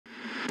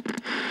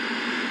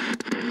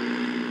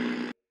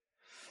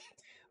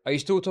Are you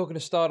still talking to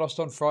Stardust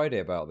on Friday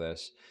about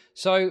this?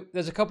 So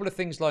there's a couple of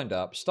things lined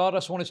up.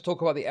 Stardust wanted to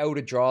talk about the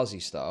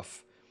Eldrazi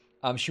stuff.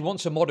 She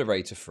wants a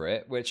moderator for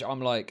it, which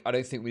I'm like, I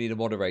don't think we need a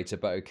moderator,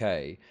 but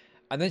okay.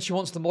 And then she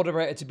wants the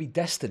moderator to be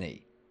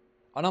Destiny.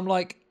 And I'm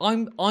like,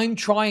 I'm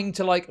trying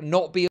to like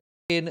not be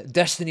in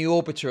Destiny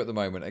Orbiter at the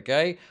moment,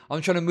 okay?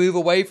 I'm trying to move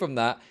away from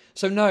that.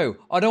 So no,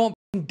 I don't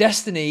want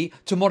Destiny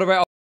to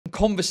moderate a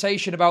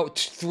conversation about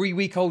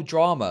 3-week-old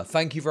drama.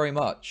 Thank you very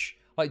much.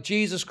 Like,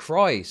 Jesus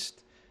Christ.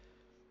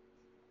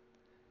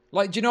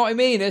 Like, do you know what I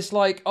mean? It's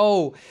like,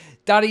 oh,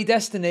 Daddy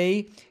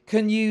Destiny,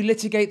 can you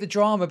litigate the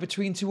drama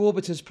between two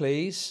orbiters,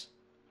 please?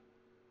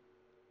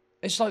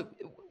 It's like,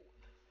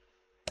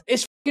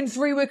 it's fucking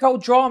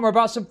 3-week-old drama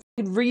about some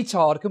fucking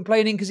retard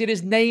complaining because he had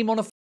his name on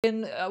a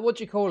fucking, what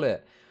do you call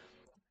it?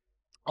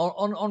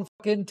 On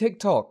fucking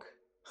TikTok.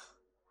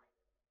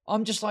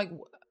 I'm just like,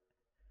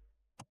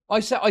 I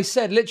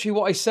said literally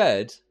what I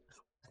said.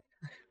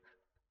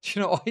 Do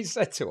you know what I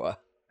said to her?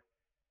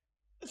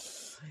 Do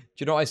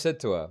you know what I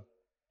said to her?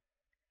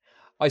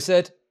 I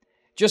said,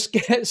 just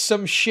get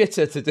some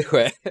shitter to do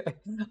it.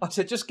 I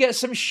said, just get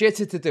some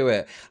shitter to do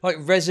it. Like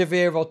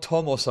Reservoir or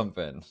Tom or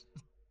something.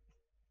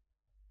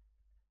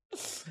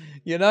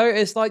 You know,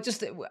 it's like,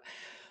 just,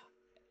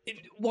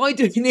 why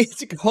do you need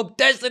to go on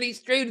Destiny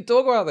stream to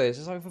talk about this?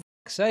 It's like, for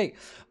fuck's sake.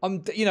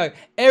 You know,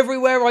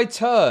 everywhere I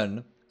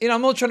turn, you know,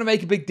 I'm not trying to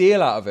make a big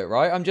deal out of it,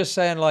 right? I'm just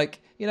saying,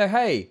 like, you know,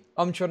 hey,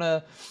 I'm trying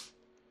to,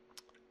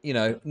 you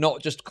know,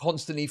 not just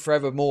constantly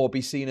forevermore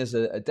be seen as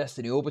a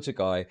Destiny Orbiter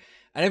guy.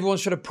 And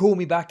everyone's trying to pull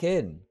me back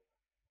in.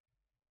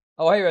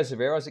 Oh, hey,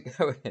 Reservoir, how's it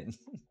going?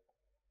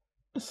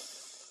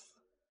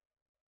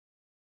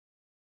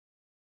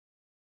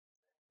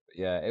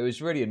 Yeah, it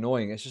was really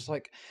annoying. It's just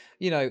like,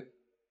 you know,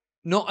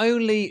 not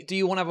only do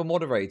you want to have a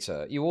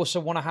moderator, you also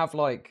want to have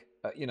like,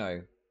 you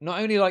know, not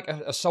only like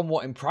a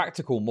somewhat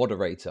impractical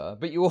moderator,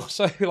 but you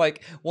also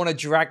like want to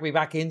drag me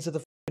back into the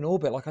fucking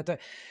orbit. Like, I don't,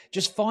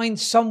 just find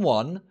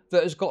someone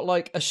that has got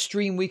like a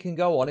stream we can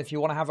go on if you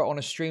want to have it on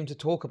a stream to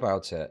talk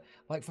about it.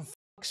 Like, for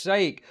fuck's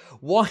sake,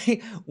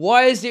 why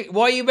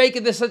are you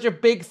making this such a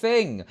big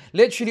thing?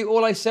 Literally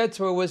all I said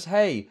to her was,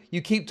 hey,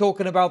 you keep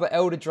talking about the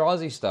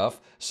Eldrazi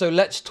stuff, so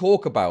let's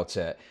talk about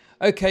it.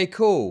 Okay,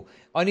 cool.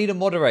 I need a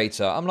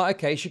moderator. I'm like,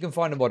 okay, she can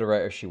find a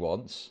moderator if she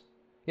wants.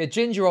 Yeah,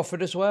 Ginger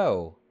offered as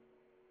well.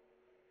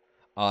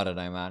 I don't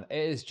know, man.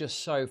 It is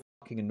just so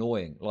fucking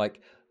annoying.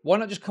 Like, why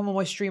not just come on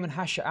my stream and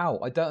hash it out?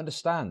 I don't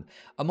understand.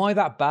 Am I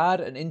that bad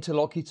an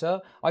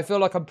interlocutor? I feel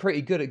like I'm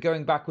pretty good at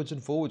going backwards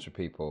and forwards with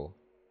people.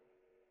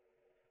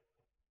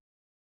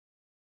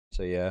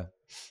 So, yeah.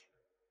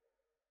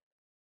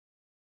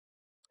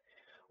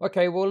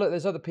 Okay, well, look,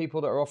 there's other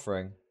people that are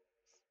offering.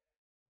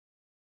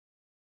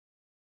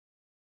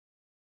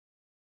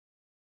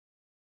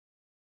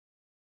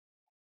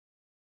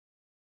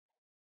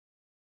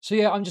 So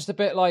yeah, I'm just a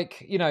bit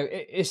like, you know,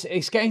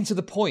 it's getting to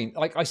the point.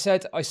 Like I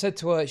said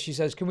to her, she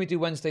says, "Can we do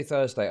Wednesday,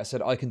 Thursday?" I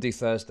said, "I can do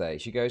Thursday."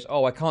 She goes,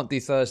 "Oh, I can't do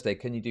Thursday.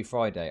 Can you do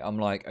Friday?" I'm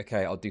like,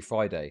 "Okay, I'll do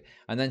Friday."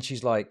 And then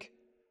she's like,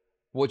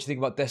 "What do you think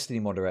about Destiny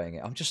moderating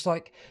it?" I'm just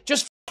like,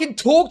 just fucking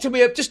talk to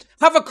me. Just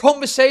have a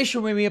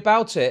conversation with me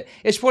about it.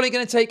 It's probably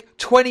going to take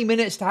 20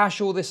 minutes to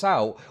hash all this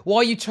out. Why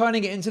are you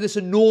turning it into this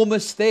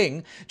enormous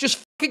thing?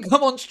 Just fucking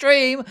come on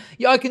stream.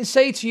 Yeah, I can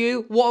say to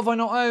you, what have I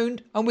not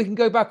owned? And we can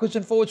go backwards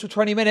and forwards for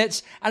 20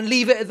 minutes and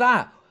leave it at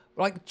that.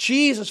 Like,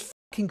 Jesus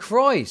fucking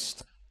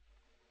Christ.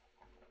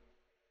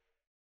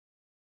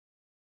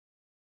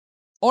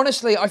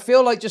 Honestly, I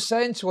feel like just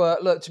saying to her,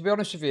 look, to be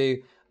honest with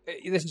you,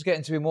 this is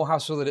getting to be more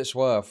hassle than it's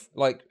worth.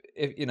 Like,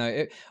 if you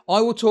know,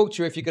 I will talk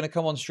to you if you're going to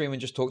come on stream and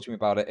just talk to me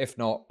about it. If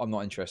not, I'm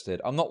not interested.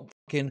 I'm not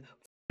fucking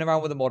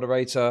around with a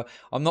moderator.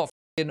 I'm not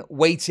fucking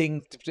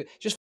waiting.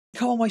 Just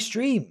come on my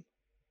stream.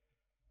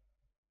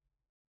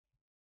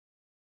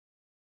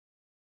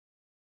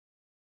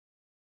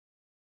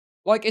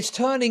 Like, it's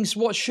turning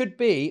what should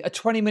be a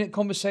 20-minute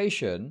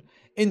conversation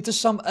into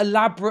some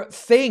elaborate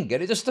thing,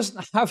 and it just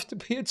doesn't have to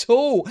be at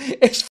all.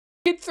 It's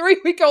fucking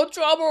 3-week-old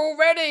drama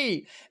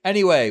already.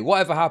 Anyway,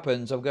 whatever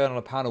happens, I'm going on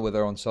a panel with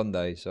her on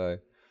Sunday, so.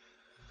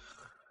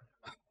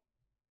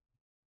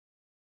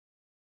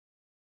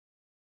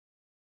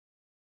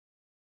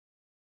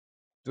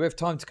 Do we have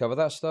time to cover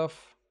that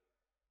stuff?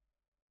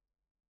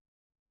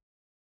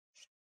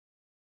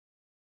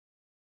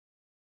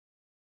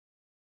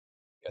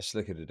 Get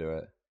Slicker to do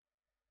it.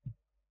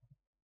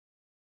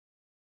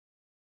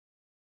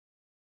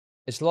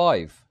 It's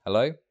live.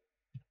 Hello?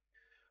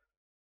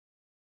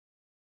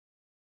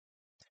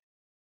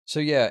 So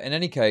yeah, in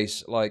any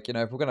case, like, you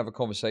know, if we're gonna have a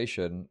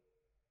conversation,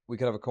 we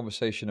could have a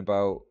conversation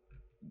about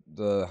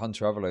the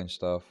Hunter Avalone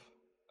stuff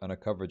and a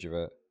coverage of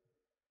it.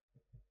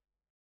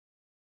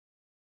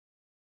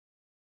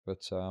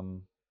 But I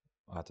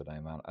don't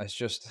know, man. It's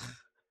just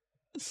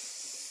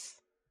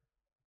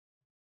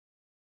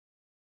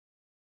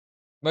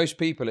most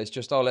people it's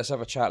just, oh, let's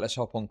have a chat, let's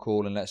hop on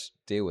call and let's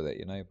deal with it,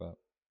 you know, but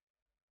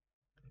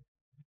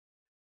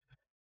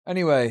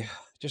anyway,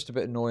 just a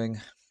bit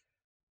annoying.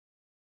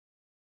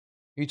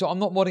 I'm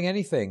not modding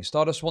anything.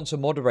 Stardust wants a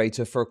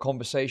moderator for a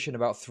conversation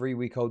about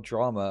 3-week-old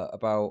drama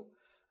about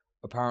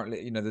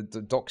apparently, you know,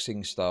 the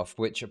doxing stuff,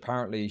 which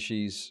apparently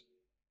she's,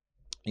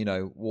 you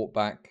know, walked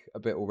back a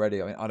bit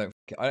already. I mean, I don't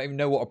even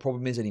know what a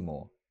problem is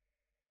anymore.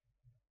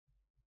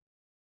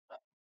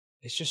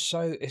 It's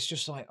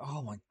just like,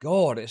 oh my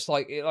God, it's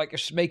like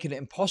it's making it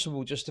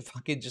impossible just to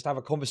fucking just have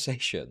a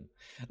conversation.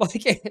 Like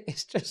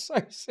it's just so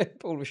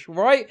simple,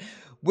 right?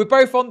 We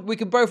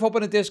can both hop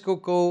on a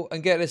Discord call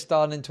and get this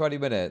done in 20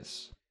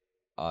 minutes.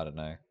 I don't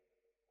know.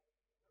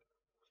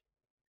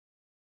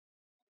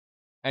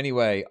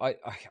 Anyway,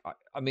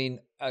 I mean,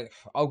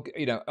 I'll,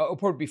 you know, it'll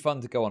probably be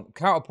fun to go on.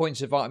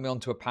 Counterpoint's invited me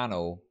onto a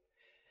panel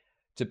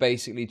to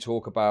basically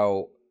talk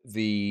about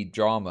the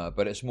drama,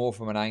 but it's more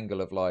from an angle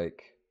of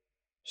like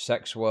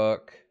sex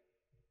work.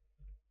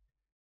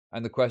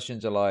 And the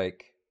questions are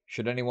like,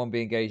 should anyone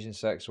be engaged in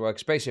sex work?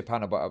 It's basically a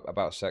panel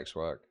about sex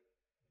work.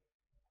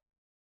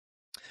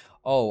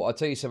 Oh, I'll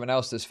tell you something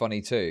else that's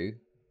funny too.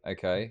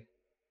 Okay.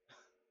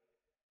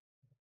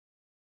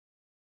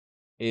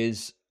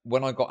 Is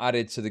when I got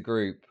added to the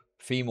group,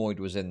 Femoid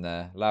was in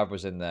there, Lav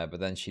was in there, but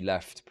then she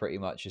left pretty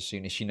much as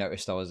soon as she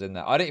noticed I was in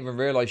there. I didn't even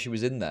realize she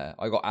was in there.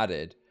 I got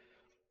added.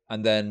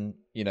 And then,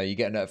 you know, you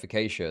get a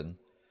notification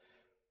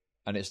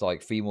and it's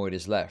like Femoid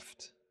is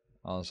left.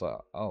 I was like,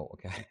 oh,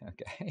 okay,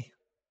 okay.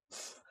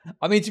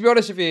 I mean, to be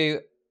honest with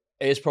you,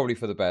 it's probably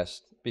for the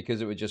best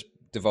because it would just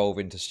devolve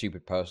into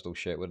stupid personal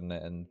shit, wouldn't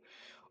it? And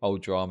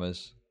old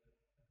dramas.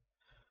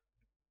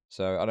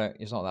 So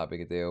it's not that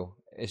big a deal.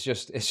 It's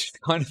just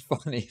kind of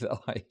funny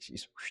that like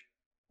she's.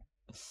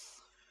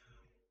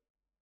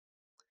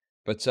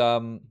 But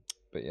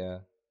yeah,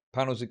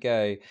 panels are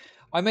gay.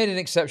 I made an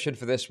exception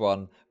for this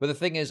one, but the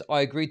thing is,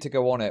 I agreed to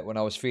go on it when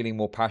I was feeling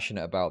more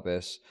passionate about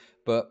this.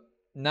 But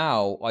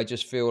now I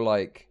just feel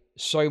like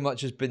so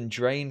much has been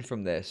drained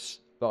from this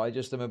that I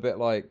just am a bit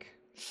like,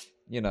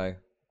 you know.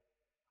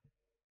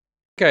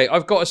 Okay,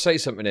 I've got to say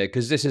something here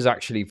because this is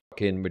actually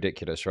fucking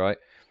ridiculous, right?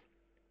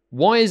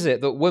 Why is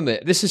it that women...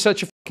 This is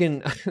such a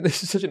fucking...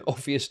 This is such an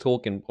obvious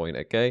talking point,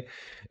 okay?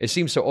 It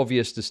seems so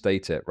obvious to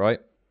state it, right?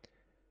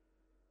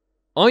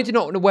 I do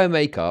not want to wear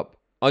makeup.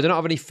 I do not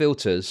have any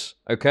filters,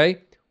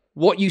 okay?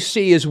 What you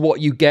see is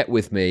what you get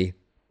with me.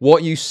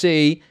 What you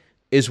see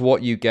is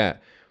what you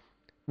get.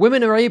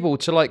 Women are able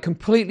to like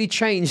completely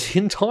change the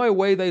entire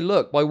way they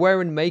look by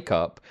wearing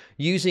makeup,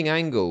 using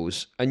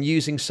angles, and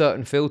using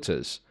certain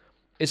filters.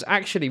 It's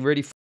actually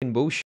really fucking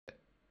bullshit.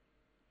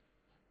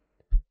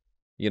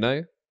 You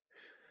know?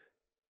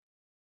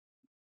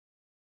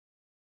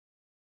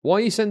 Why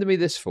are you sending me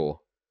this for?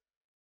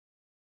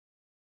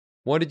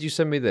 Why did you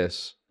send me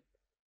this?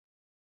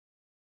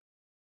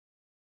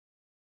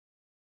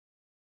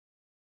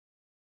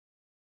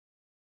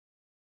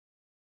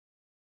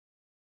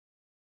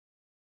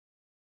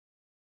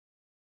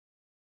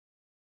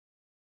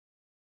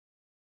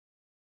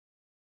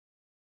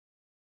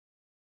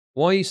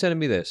 Why are you sending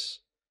me this?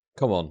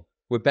 Come on.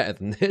 We're better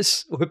than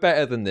this. We're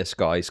better than this,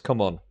 guys. Come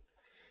on.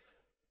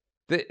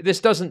 This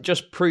doesn't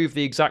just prove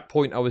the exact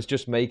point I was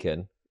just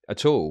making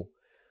at all.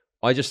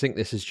 I just think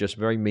this is just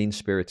very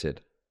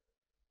mean-spirited.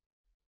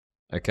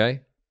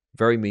 Okay?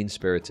 Very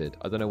mean-spirited.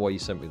 I don't know why you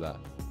sent me that.